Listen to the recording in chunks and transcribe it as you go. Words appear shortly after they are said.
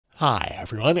Hi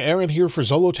everyone, Aaron here for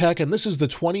Zollotech, and this is the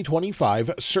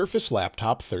 2025 Surface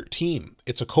Laptop 13.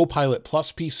 It's a CoPilot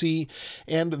Plus PC,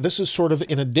 and this is sort of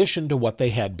in addition to what they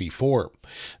had before.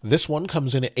 This one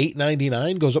comes in at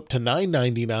 $899, goes up to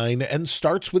 $999, and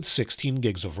starts with 16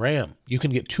 gigs of RAM. You can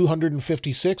get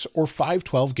 256 or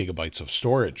 512 gigabytes of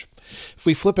storage. If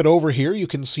we flip it over here, you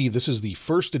can see this is the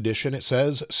first edition. It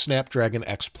says Snapdragon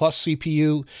X Plus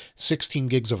CPU, 16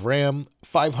 gigs of RAM,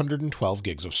 512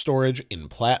 gigs of storage in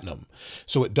platinum.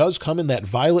 So it does come in that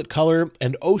violet color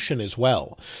and ocean as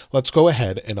well. Let's go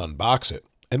ahead and unbox it,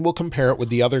 and we'll compare it with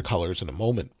the other colors in a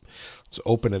moment. Let's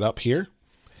open it up here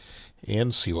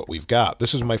and see what we've got.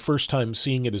 This is my first time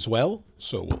seeing it as well,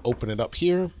 so we'll open it up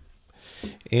here.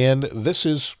 And this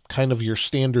is kind of your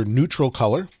standard neutral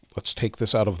color. Let's take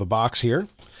this out of the box here.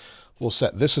 We'll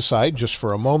set this aside just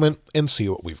for a moment and see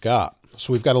what we've got.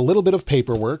 So we've got a little bit of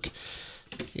paperwork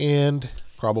and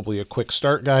probably a quick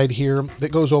start guide here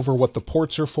that goes over what the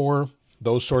ports are for,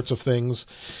 those sorts of things,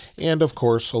 and of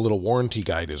course a little warranty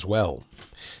guide as well.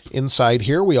 Inside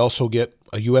here we also get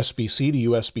a USB-C to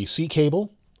USB-C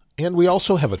cable, and we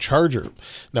also have a charger.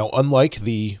 Now, unlike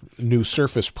the new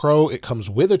Surface Pro, it comes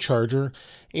with a charger,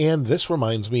 and this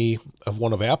reminds me of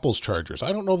one of Apple's chargers.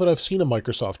 I don't know that I've seen a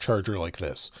Microsoft charger like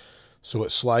this. So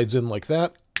it slides in like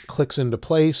that, clicks into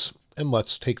place, and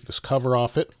let's take this cover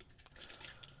off it.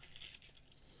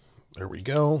 There we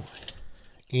go.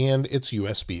 And it's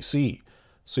USB-C.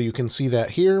 So you can see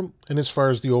that here, and as far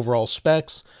as the overall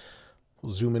specs,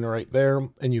 we'll zoom in right there,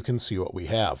 and you can see what we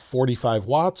have. 45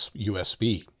 watts,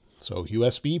 USB. So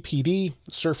USB, PD,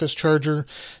 Surface charger,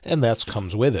 and that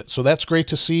comes with it. So that's great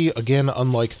to see. Again,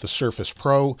 unlike the Surface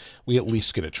Pro, we at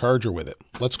least get a charger with it.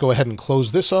 Let's go ahead and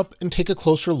close this up and take a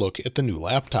closer look at the new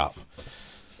laptop.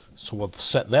 So we'll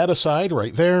set that aside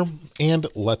right there, and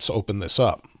let's open this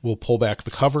up. We'll pull back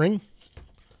the covering.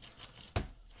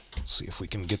 Let's see if we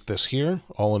can get this here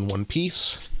all in one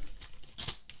piece.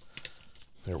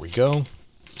 There we go.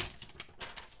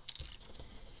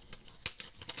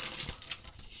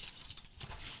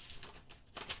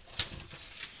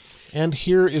 And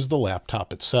here is the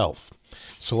laptop itself.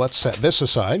 So let's set this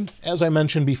aside. As I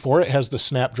mentioned before, it has the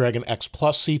Snapdragon X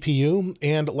Plus CPU,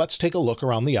 and let's take a look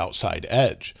around the outside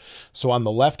edge. So on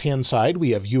the left-hand side,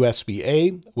 we have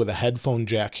USB-A with a headphone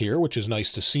jack here, which is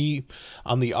nice to see.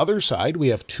 On the other side, we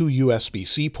have two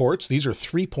USB-C ports. These are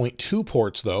 3.2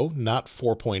 ports though, not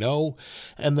 4.0.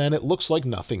 And then it looks like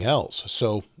nothing else.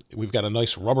 So we've got a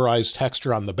nice rubberized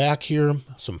texture on the back here,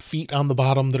 some feet on the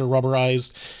bottom that are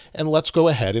rubberized, and let's go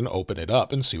ahead and open it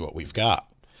up and see what we've got.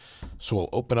 So we'll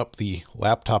open up the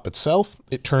laptop itself.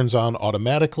 It turns on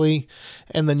automatically,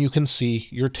 and then you can see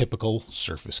your typical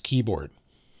Surface keyboard.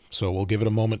 So we'll give it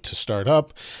a moment to start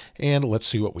up, and let's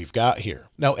see what we've got here.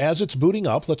 Now, as it's booting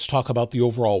up, let's talk about the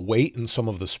overall weight and some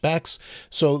of the specs.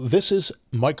 So this is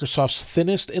Microsoft's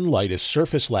thinnest and lightest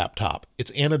Surface laptop.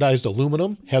 It's anodized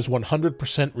aluminum, has 100%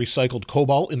 recycled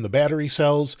cobalt in the battery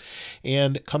cells,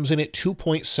 and comes in at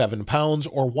 2.7 pounds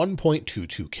or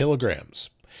 1.22 kilograms.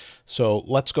 So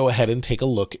let's go ahead and take a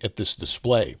look at this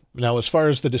display. Now, as far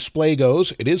as the display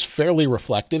goes, it is fairly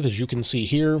reflective, as you can see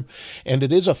here, and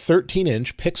it is a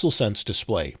 13-inch Pixel Sense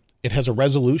display. It has a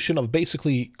resolution of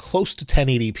basically close to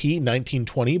 1080p,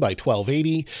 1920 by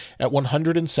 1280 at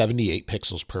 178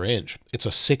 pixels per inch. It's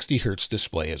a 60 Hz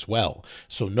display as well.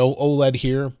 So no OLED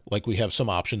here, like we have some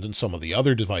options in some of the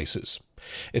other devices.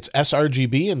 It's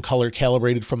sRGB and color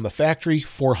calibrated from the factory,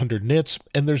 400 nits,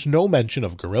 and there's no mention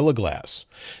of Gorilla Glass.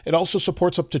 It also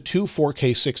supports up to two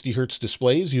 4K 60 Hz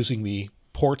displays using the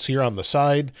ports here on the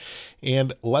side,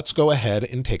 and let's go ahead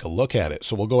and take a look at it.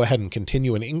 So we'll go ahead and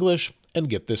continue in English and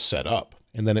get this set up.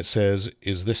 And then it says,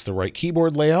 is this the right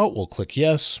keyboard layout? We'll click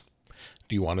yes.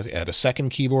 Do you want to add a second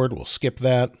keyboard? We'll skip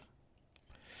that. It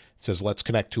says, let's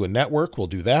connect to a network. We'll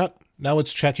do that. Now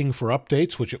it's checking for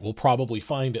updates, which it will probably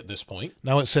find at this point.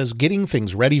 Now it says getting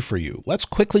things ready for you. Let's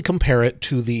quickly compare it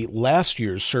to the last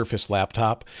year's Surface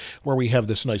laptop, where we have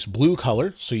this nice blue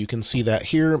color. So you can see that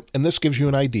here, and this gives you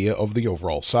an idea of the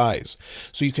overall size.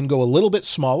 So you can go a little bit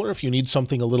smaller if you need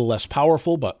something a little less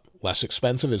powerful, but less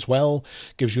expensive as well.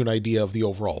 Gives you an idea of the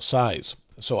overall size.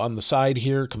 So on the side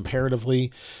here,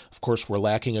 comparatively, of course, we're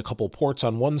lacking a couple ports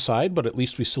on one side, but at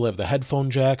least we still have the headphone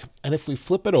jack. And if we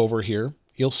flip it over here,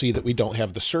 you'll see that we don't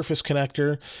have the Surface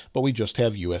connector, but we just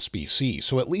have USB-C.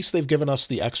 So at least they've given us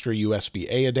the extra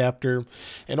USB-A adapter,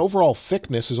 and overall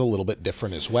thickness is a little bit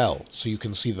different as well. So you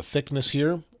can see the thickness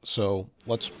here. So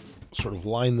let's sort of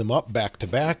line them up back to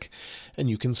back, and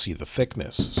you can see the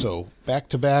thickness. So back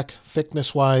to back,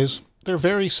 thickness-wise, they're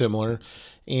very similar,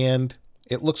 and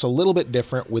it looks a little bit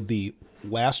different with the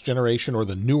last generation or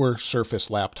the newer Surface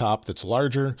laptop that's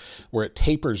larger, where it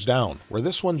tapers down, where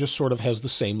this one just sort of has the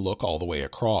same look all the way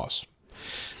across.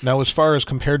 Now, as far as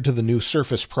compared to the new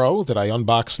Surface Pro that I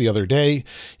unboxed the other day,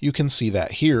 you can see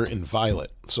that here in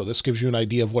violet. So this gives you an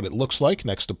idea of what it looks like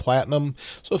next to platinum.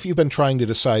 So if you've been trying to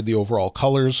decide the overall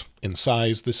colors and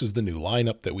size, this is the new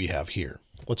lineup that we have here.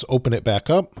 Let's open it back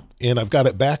up, and I've got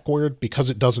it backward because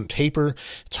it doesn't taper.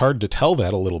 It's hard to tell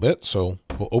that a little bit, so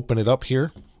we'll open it up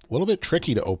here. A little bit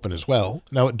tricky to open as well.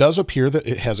 Now, it does appear that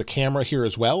it has a camera here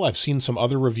as well. I've seen some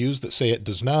other reviews that say it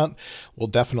does not. We'll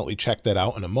definitely check that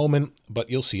out in a moment, but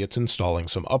you'll see it's installing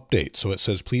some updates. So it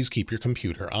says, please keep your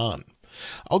computer on.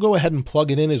 I'll go ahead and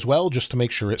plug it in as well just to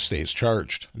make sure it stays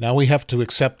charged. Now we have to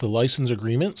accept the license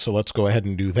agreement, so let's go ahead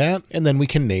and do that, and then we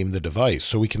can name the device.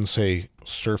 So we can say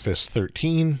Surface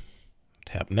 13,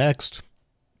 tap next.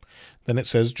 Then it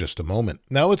says just a moment.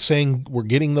 Now it's saying we're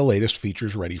getting the latest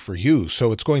features ready for you.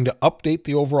 So it's going to update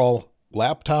the overall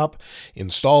laptop,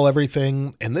 install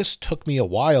everything, and this took me a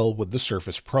while with the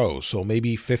Surface Pro, so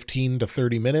maybe 15 to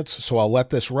 30 minutes. So I'll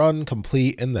let this run,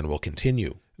 complete, and then we'll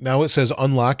continue. Now it says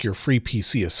unlock your free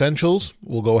PC essentials.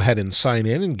 We'll go ahead and sign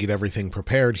in and get everything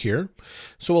prepared here.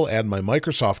 So we'll add my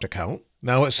Microsoft account.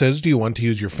 Now it says, do you want to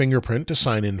use your fingerprint to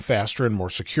sign in faster and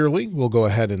more securely? We'll go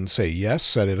ahead and say yes,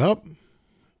 set it up.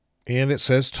 And it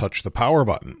says touch the power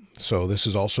button. So this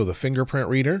is also the fingerprint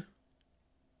reader.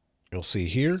 You'll see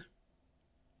here.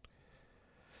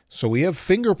 So we have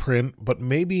fingerprint, but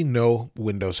maybe no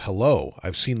Windows Hello.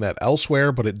 I've seen that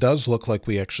elsewhere, but it does look like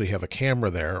we actually have a camera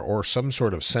there or some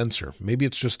sort of sensor. Maybe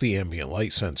it's just the ambient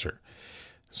light sensor.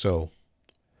 So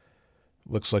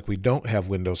looks like we don't have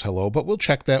Windows Hello, but we'll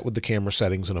check that with the camera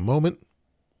settings in a moment.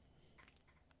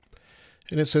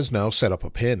 And it says now set up a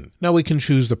PIN. Now we can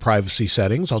choose the privacy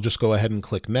settings. I'll just go ahead and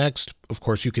click next. Of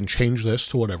course, you can change this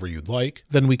to whatever you'd like.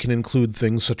 Then we can include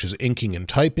things such as inking and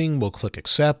typing. We'll click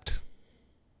accept.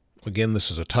 Again, this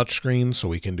is a touchscreen, so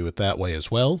we can do it that way as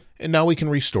well. And now we can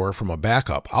restore from a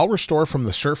backup. I'll restore from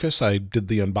the Surface. I did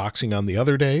the unboxing on the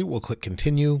other day. We'll click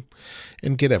continue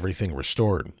and get everything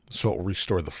restored. So it will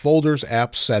restore the folders,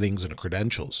 apps, settings, and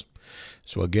credentials.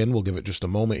 So again, we'll give it just a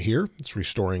moment here. It's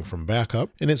restoring from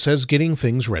backup, and it says getting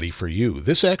things ready for you.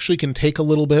 This actually can take a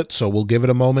little bit, so we'll give it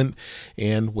a moment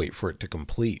and wait for it to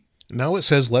complete. Now it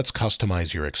says, let's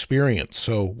customize your experience.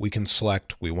 So we can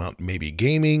select, we want maybe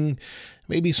gaming,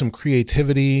 maybe some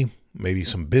creativity, maybe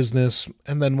some business,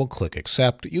 and then we'll click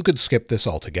accept. You could skip this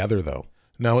altogether though.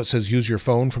 Now it says use your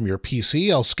phone from your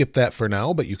PC. I'll skip that for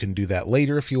now, but you can do that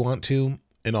later if you want to.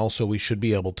 And also we should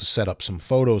be able to set up some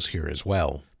photos here as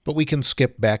well. But we can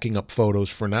skip backing up photos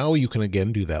for now. You can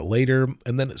again do that later.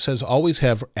 And then it says always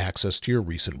have access to your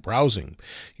recent browsing.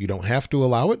 You don't have to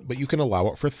allow it, but you can allow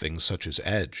it for things such as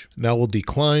Edge. Now we'll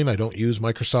decline. I don't use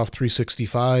Microsoft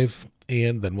 365.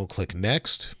 And then we'll click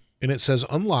next. And it says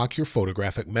unlock your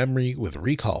photographic memory with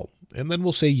recall. And then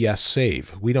we'll say yes,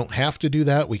 save. We don't have to do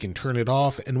that. We can turn it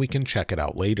off and we can check it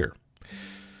out later.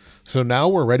 So now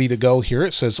we're ready to go here.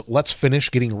 It says, let's finish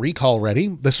getting recall ready.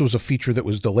 This was a feature that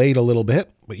was delayed a little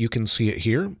bit, but you can see it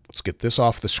here. Let's get this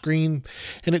off the screen.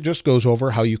 And it just goes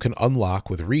over how you can unlock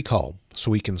with recall.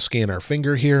 So we can scan our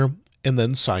finger here and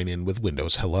then sign in with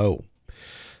Windows Hello.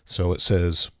 So it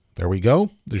says, there we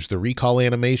go. There's the recall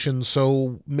animation.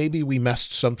 So maybe we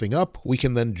messed something up. We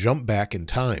can then jump back in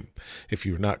time. If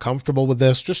you're not comfortable with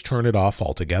this, just turn it off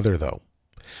altogether though.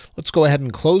 Let's go ahead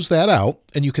and close that out,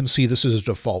 and you can see this is a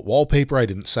default wallpaper. I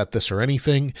didn't set this or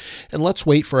anything, and let's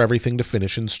wait for everything to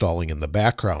finish installing in the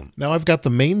background. Now I've got the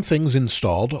main things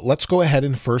installed. Let's go ahead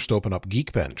and first open up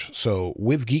Geekbench. So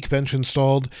with Geekbench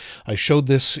installed, I showed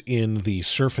this in the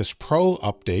Surface Pro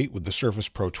update with the Surface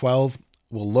Pro 12.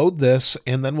 We'll load this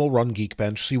and then we'll run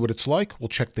Geekbench, see what it's like. We'll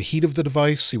check the heat of the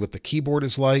device, see what the keyboard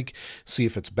is like, see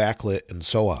if it's backlit and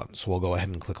so on. So we'll go ahead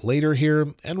and click later here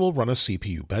and we'll run a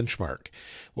CPU benchmark.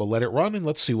 We'll let it run and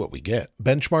let's see what we get.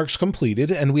 Benchmarks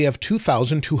completed and we have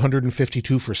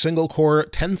 2,252 for single core,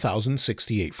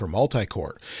 10,068 for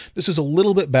multi-core. This is a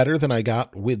little bit better than I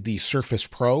got with the Surface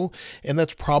Pro, and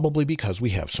that's probably because we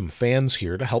have some fans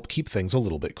here to help keep things a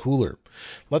little bit cooler.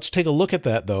 Let's take a look at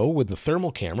that though with the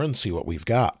thermal camera and see what we've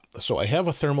got. So I have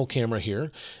a thermal camera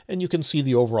here and you can see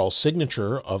the overall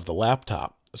signature of the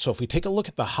laptop. So if we take a look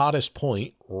at the hottest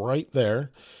point right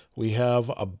there, we have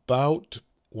about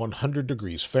 100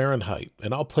 degrees Fahrenheit,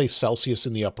 and I'll place Celsius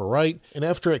in the upper right. And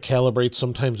after it calibrates,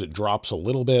 sometimes it drops a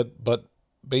little bit, but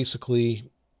basically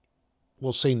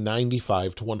we'll say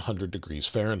 95 to 100 degrees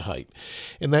Fahrenheit.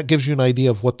 And that gives you an idea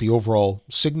of what the overall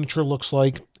signature looks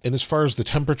like. And as far as the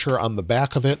temperature on the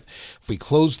back of it, if we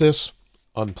close this,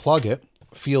 unplug it,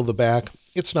 feel the back,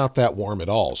 it's not that warm at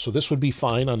all. So this would be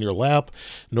fine on your lap,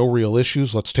 no real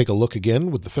issues. Let's take a look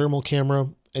again with the thermal camera,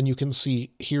 and you can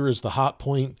see here is the hot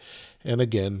point. And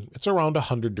again, it's around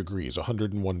 100 degrees,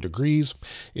 101 degrees.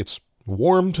 It's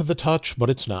warm to the touch, but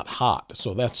it's not hot.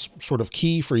 So that's sort of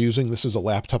key for using this as a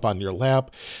laptop on your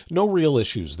lap. No real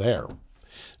issues there.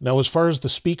 Now, as far as the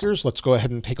speakers, let's go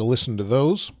ahead and take a listen to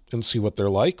those and see what they're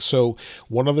like. So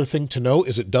one other thing to note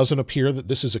is it doesn't appear that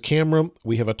this is a camera.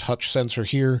 We have a touch sensor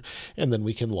here, and then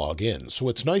we can log in. So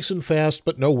it's nice and fast,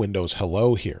 but no Windows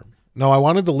Hello here. Now, I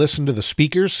wanted to listen to the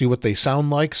speakers, see what they sound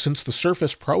like. Since the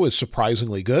Surface Pro is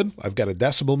surprisingly good, I've got a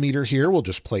decibel meter here. We'll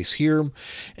just place here,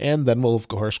 and then we'll, of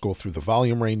course, go through the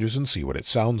volume ranges and see what it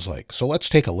sounds like. So let's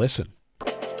take a listen.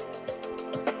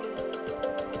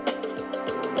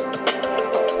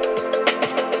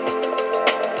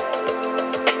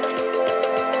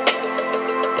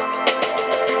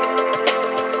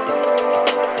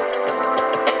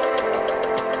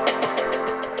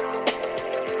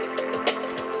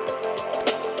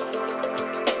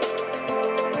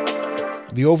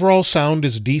 The overall sound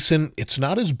is decent. It's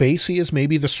not as bassy as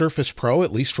maybe the Surface Pro,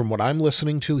 at least from what I'm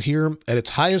listening to here. At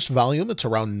its highest volume, it's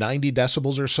around 90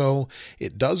 decibels or so.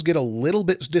 It does get a little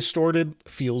bit distorted,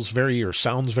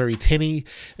 sounds very tinny,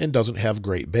 and doesn't have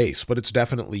great bass, but it's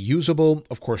definitely usable.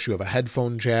 Of course, you have a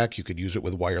headphone jack. You could use it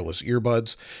with wireless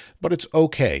earbuds, but it's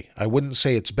okay. I wouldn't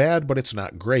say it's bad, but it's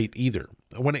not great either.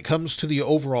 When it comes to the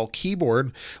overall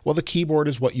keyboard, well, the keyboard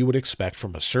is what you would expect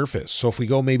from a Surface. So if we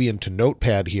go maybe into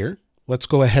Notepad here, let's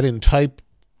go ahead and type,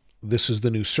 "This is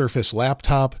the new Surface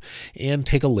laptop," and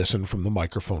take a listen from the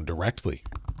microphone directly.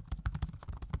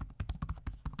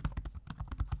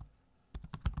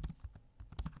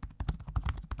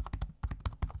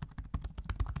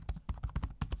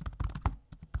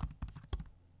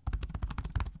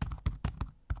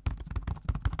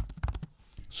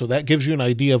 So that gives you an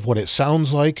idea of what it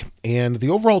sounds like, and the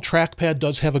overall trackpad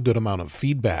does have a good amount of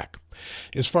feedback.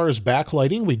 As far as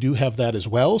backlighting, we do have that as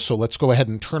well. So let's go ahead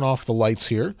and turn off the lights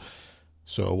here.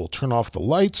 So we'll turn off the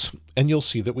lights, and you'll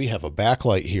see that we have a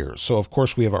backlight here. So of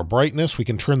course we have our brightness. We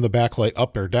can turn the backlight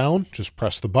up or down. Just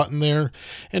press the button there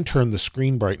and turn the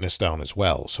screen brightness down as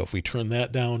well. So if we turn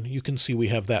that down, you can see we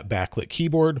have that backlit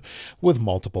keyboard with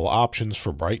multiple options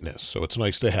for brightness. So it's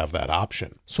nice to have that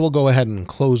option. So we'll go ahead and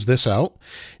close this out,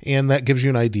 and that gives you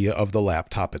an idea of the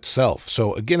laptop itself.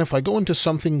 So again, if I go into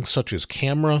something such as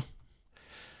camera,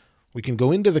 we can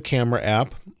go into the camera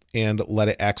app and let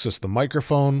it access the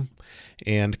microphone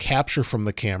and capture from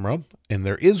the camera. And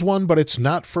there is one, but it's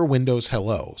not for Windows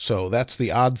Hello. So that's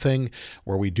the odd thing,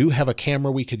 where we do have a camera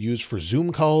we could use for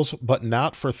Zoom calls, but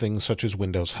not for things such as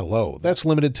Windows Hello. That's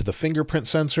limited to the fingerprint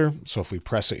sensor. So if we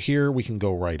press it here, we can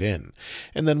go right in.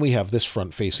 And then we have this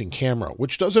front-facing camera,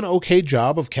 which does an okay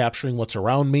job of capturing what's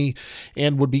around me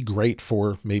and would be great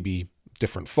for maybe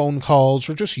different phone calls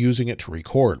or just using it to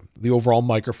record. The overall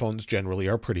microphones generally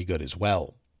are pretty good as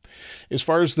well. As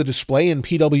far as the display in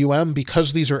PWM,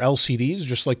 because these are LCDs,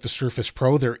 just like the Surface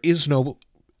Pro, there is no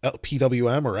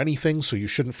PWM or anything, so you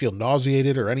shouldn't feel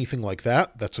nauseated or anything like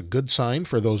that. That's a good sign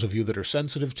for those of you that are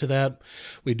sensitive to that.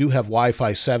 We do have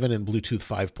Wi-Fi 7 and Bluetooth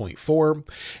 5.4.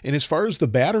 And as far as the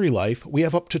battery life, we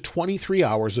have up to 23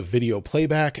 hours of video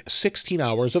playback, 16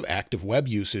 hours of active web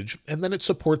usage, and then it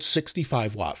supports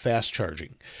 65-watt fast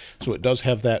charging. So it does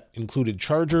have that included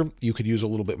charger. You could use a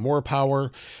little bit more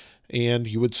power, and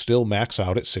you would still max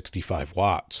out at 65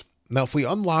 watts. Now, if we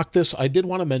unlock this, I did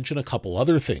want to mention a couple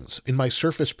other things. In my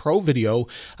Surface Pro video,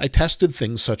 I tested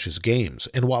things such as games.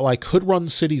 And while I could run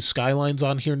City Skylines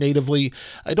on here natively,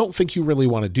 I don't think you really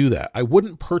want to do that. I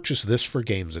wouldn't purchase this for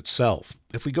games itself.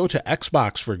 If we go to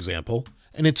Xbox, for example,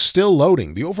 and it's still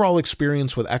loading. The overall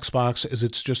experience with Xbox is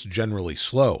it's just generally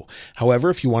slow. However,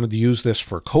 if you wanted to use this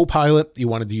for CoPilot, you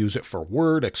wanted to use it for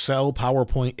Word, Excel,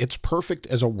 PowerPoint, it's perfect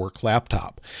as a work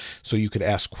laptop. So you could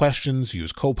ask questions,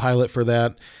 use CoPilot for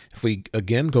that. If we,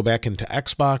 again, go back into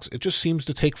Xbox, it just seems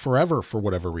to take forever for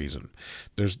whatever reason.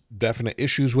 There's definite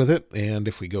issues with it, and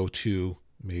if we go to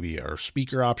maybe our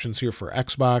speaker options here for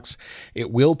Xbox, it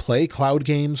will play cloud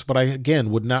games, but I, again,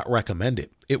 would not recommend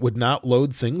it. It would not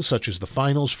load things such as the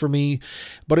finals for me,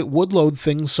 but it would load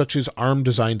things such as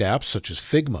ARM-designed apps such as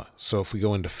Figma. So if we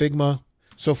go into Figma,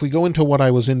 if we go into what I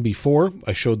was in before,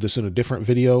 I showed this in a different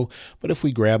video, but if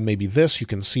we grab maybe this, you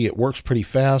can see it works pretty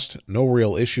fast. No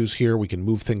real issues here. We can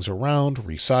move things around,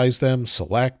 resize them,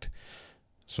 select.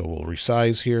 So we'll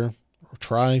resize here, or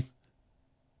try.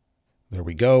 There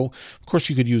we go. Of course,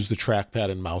 you could use the trackpad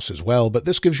and mouse as well, but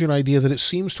this gives you an idea that it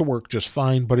seems to work just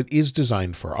fine, but it is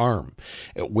designed for ARM.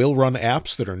 It will run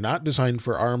apps that are not designed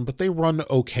for ARM, but they run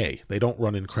okay. They don't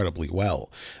run incredibly well,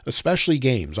 especially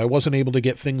games. I wasn't able to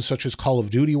get things such as Call of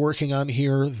Duty working on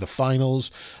here, the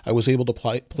finals. I was able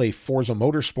to play Forza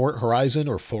Motorsport Horizon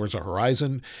or Forza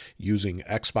Horizon using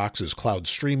Xbox's cloud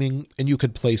streaming, and you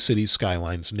could play City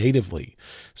Skylines natively.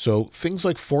 So things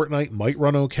like Fortnite might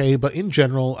run okay, but in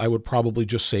general, I would probably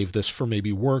just save this for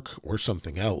maybe work or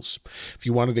something else. If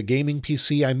you wanted a gaming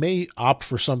PC, I may opt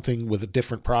for something with a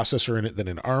different processor in it than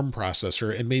an ARM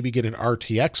processor and maybe get an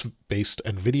RTX-based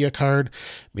NVIDIA card,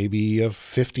 maybe a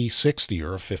 5060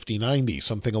 or a 5090,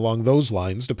 something along those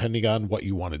lines, depending on what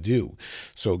you want to do.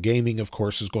 So gaming, of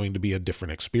course, is going to be a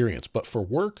different experience. But for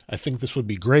work, I think this would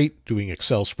be great. Doing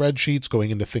Excel spreadsheets,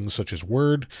 going into things such as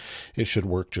Word, it should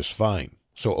work just fine.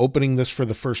 So opening this for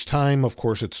the first time, of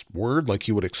course, it's Word like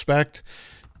you would expect.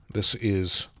 This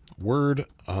is Word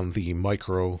on the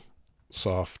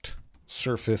Microsoft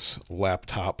Surface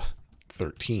Laptop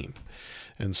 13.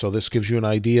 And so this gives you an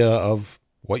idea of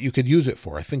what you could use it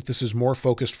for. I think this is more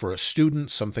focused for a student,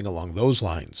 something along those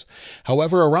lines.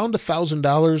 However, around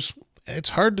 $1,000, it's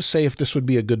hard to say if this would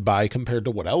be a good buy compared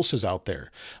to what else is out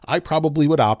there. I probably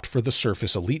would opt for the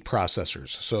Surface Elite processors.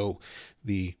 So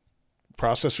the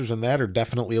processors in that are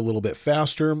definitely a little bit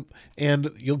faster,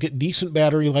 and you'll get decent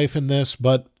battery life in this,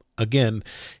 but again,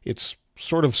 it's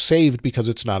sort of saved because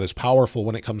it's not as powerful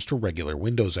when it comes to regular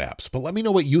Windows apps. But let me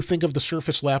know what you think of the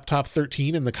Surface Laptop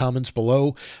 13 in the comments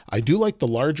below. I do like the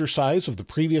larger size of the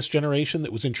previous generation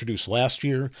that was introduced last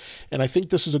year, and I think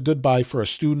this is a good buy for a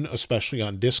student, especially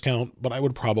on discount, but I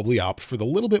would probably opt for the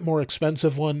little bit more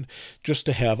expensive one just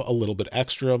to have a little bit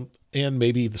extra, and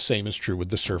maybe the same is true with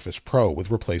the Surface Pro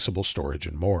with replaceable storage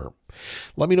and more.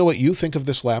 Let me know what you think of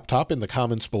this laptop in the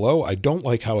comments below. I don't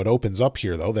like how it opens up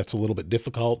here, though. That's a little bit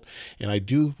difficult, and I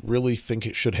do really think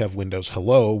it should have Windows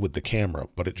Hello with the camera,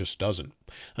 but it just doesn't.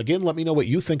 Again, let me know what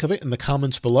you think of it in the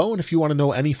comments below, and if you want to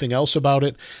know anything else about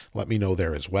it, let me know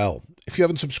there as well. If you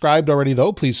haven't subscribed already,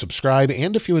 though, please subscribe,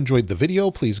 and if you enjoyed the video,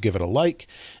 please give it a like.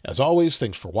 As always,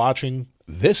 thanks for watching.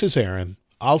 This is Aaron.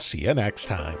 I'll see you next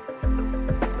time.